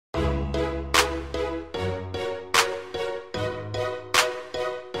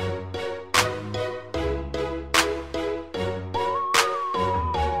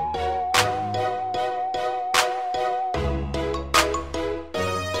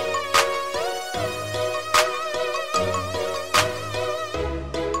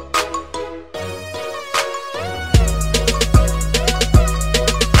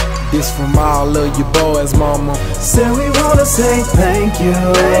all of you boys, mama. Said we wanna say thank you.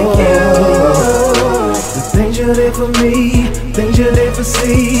 Thank you. The things you did for me, things you did for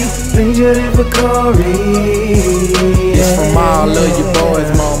C, things you did for Corey. It's from all of you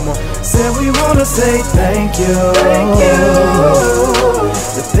boys, mama. Said we wanna say thank you. Thank you.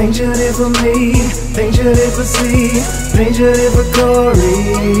 The things you did for me, things you did for C, things you did for Corey.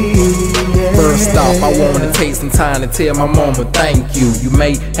 First off, I wanna take some time to tell my mama thank you. You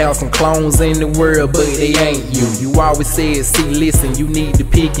may have some clones in the world, but they ain't you. You always said, see, listen, you need to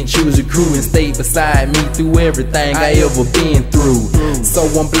pick and choose a crew and stay beside me through everything I ever been through. So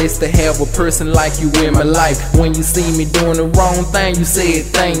I'm blessed to have a person like you in my life. When you see me doing the wrong thing, you said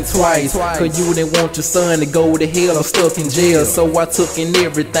think twice. Cause you didn't want your son to go to hell or stuck in jail. So I took in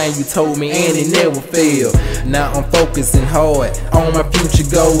everything you told me and it never failed. Now I'm focusing hard on my future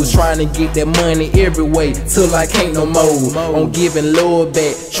goals, trying to get that money every way till I can't no more. On giving love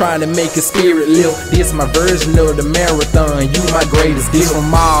back, trying to make a spirit lift. This my version of the marathon, you my greatest gift.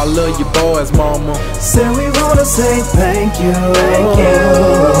 From all of you boys, mama. Said we wanna say thank you. Thank you.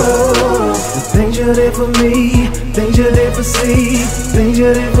 The things you did for me, things you did for C, things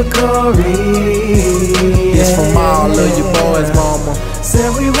you did for Corey. It's from all of you boys, mama.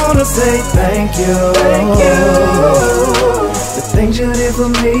 Said we wanna say thank you. Thank you. The things you did for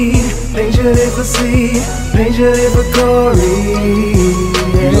me, things you did for C, things you did for Corey.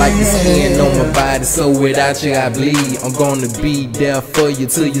 You like the skin on my body, so without you I bleed. I'm gonna be there for you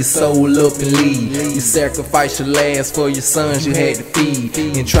till your soul up and leave. You sacrificed your last for your sons you had to feed,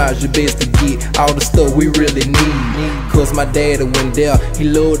 and tried your best to get all the stuff we really need. Cause my daddy went there, he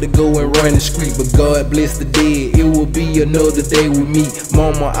loved to go and run the street, but God bless the dead, it will be another day with me.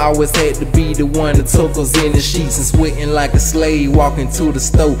 Mama always had to be the one that took us in the sheets and sweating like a slave, walking to the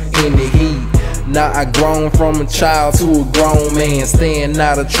stove in the heat. Now I grown from a child to a grown man, staying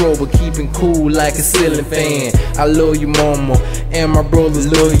out of trouble, keeping cool like a ceiling fan. I love you, mama, and my brothers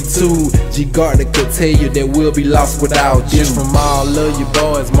love you too. G Garda could tell you that we'll be lost without you. From all of you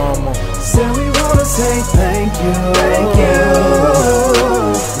boys, mama. Said we wanna say thank you. Thank you.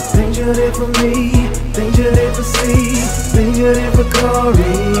 The things you did for me, things you did for C, things you did for Corey.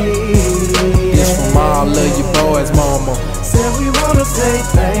 It's from all of you boys, mama. Said we wanna say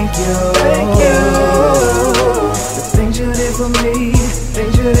thank you. Thank you. The things you did for me,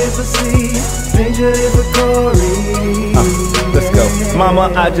 things you did for C, things you did for Corey. Let's go.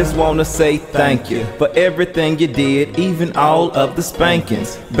 Mama, I just wanna say thank you for everything you did, even all of the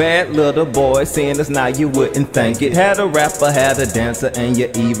spankings. Bad little boy seeing us now, you wouldn't think it. Had a rapper, had a dancer, and you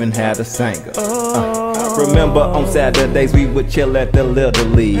even had a singer. Remember on Saturdays we would chill at the Little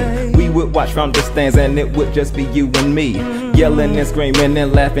League. We would watch from the stands and it would just be you and me, yelling and screaming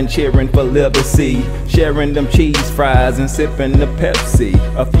and laughing, cheering for Little C, sharing them cheese fries and sipping the Pepsi.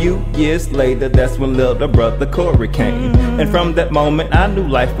 A few years later, that's when little brother Corey came, and from that moment I knew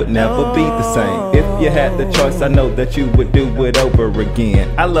life would never be the same. If you had the choice, I know that you would do it over again.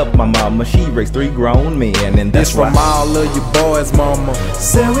 I love my mama, she raised 3 grown men, and that's from all of you boys, mama.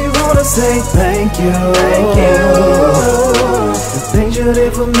 Said we wanna say thank you. Thank you. The things you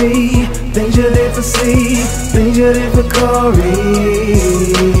did for me, things you did for C, things you did for Corey.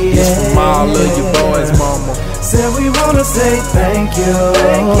 It's from all of you boys, mama. Said we wanna say thank you.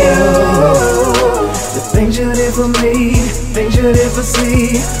 Thank you. The things you did for me, things you did for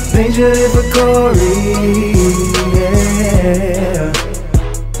C, things you did for Corey.